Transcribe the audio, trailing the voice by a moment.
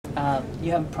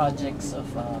You have projects of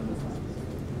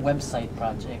website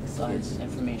projects on Yes.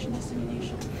 information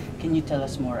dissemination. Can you tell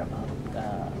us more about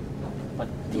what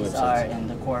these websites. are and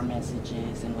the core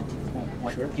messages and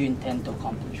what Sure. you intend to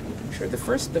accomplish with them? Sure. The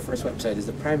first website is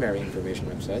the primary information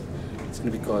website. It's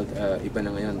going to be called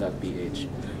Ibanangayon.ph.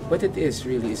 What it is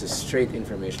really is a straight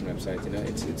information website. You know,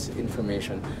 it's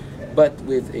information, but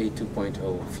with a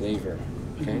 2.0 flavor.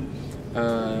 Okay.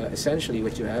 Essentially,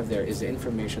 what you have there is the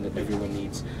information that everyone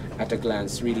needs at a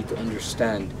glance, really to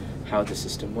understand how the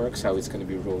system works, how it's going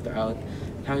to be rolled out,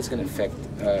 how it's going to affect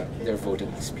their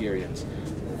voting experience.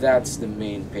 That's the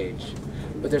main page.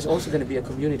 But there's also going to be a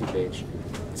community page.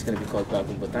 It's going to be called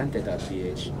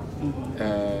Bagongbotante.ph.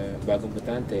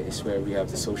 Bagongbotante is where we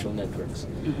have the social networks,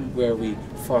 where we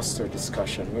foster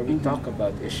discussion, where we talk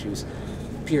about issues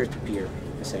peer-to-peer,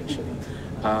 essentially.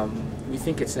 We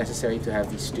think it's necessary to have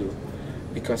these two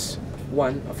because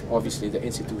one, obviously the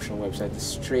institutional website, the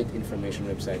straight information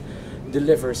website,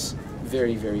 delivers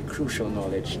very, very crucial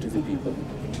knowledge to the people,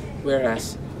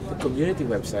 whereas the community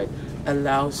website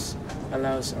allows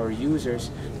our users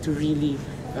to really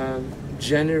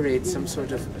generate some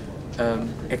sort of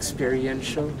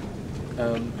experiential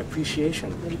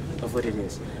appreciation of what it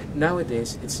is.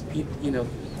 Nowadays, it's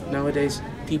nowadays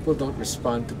people don't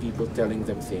respond to people telling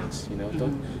them things. You know,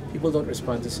 people don't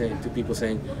respond to people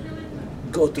saying,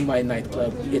 "Go to my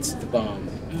nightclub, it's the bomb."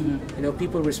 You know,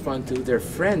 people respond to their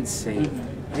friends saying,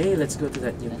 "Hey, let's go to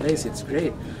that new place, it's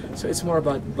great." So it's more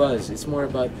about buzz, it's more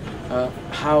about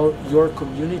how your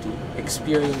community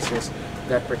experiences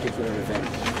that particular event.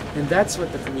 And that's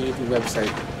what the community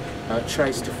website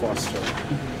tries to foster.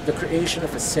 The creation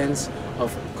of a sense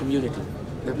of community,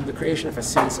 the creation of a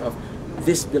sense of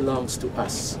this belongs to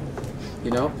us. You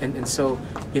know, and so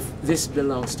if this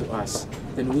belongs to us,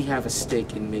 then we have a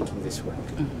stake in making this work.